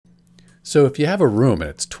So if you have a room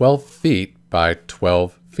and it's 12 feet by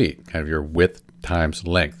 12 feet, kind of your width times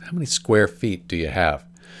length, how many square feet do you have?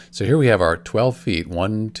 So here we have our 12 feet,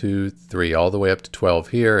 1, 2, 3, all the way up to 12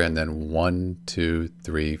 here, and then 1, 2,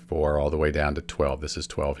 3, 4, all the way down to 12. This is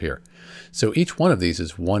 12 here. So each one of these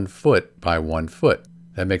is 1 foot by 1 foot.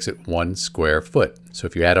 That makes it 1 square foot. So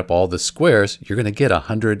if you add up all the squares, you're going to get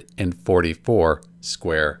 144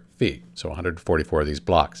 square feet. So 144 of these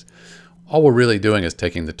blocks. All we're really doing is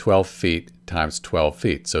taking the 12 feet times 12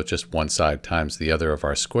 feet. So just one side times the other of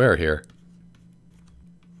our square here.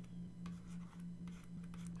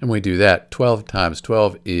 And we do that. 12 times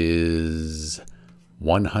 12 is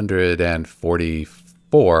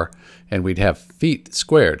 144. And we'd have feet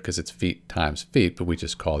squared because it's feet times feet, but we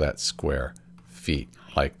just call that square feet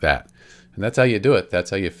like that. And that's how you do it.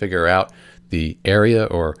 That's how you figure out the area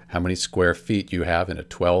or how many square feet you have in a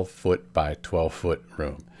 12 foot by 12 foot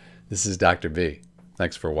room. This is Dr. B.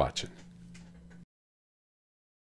 Thanks for watching.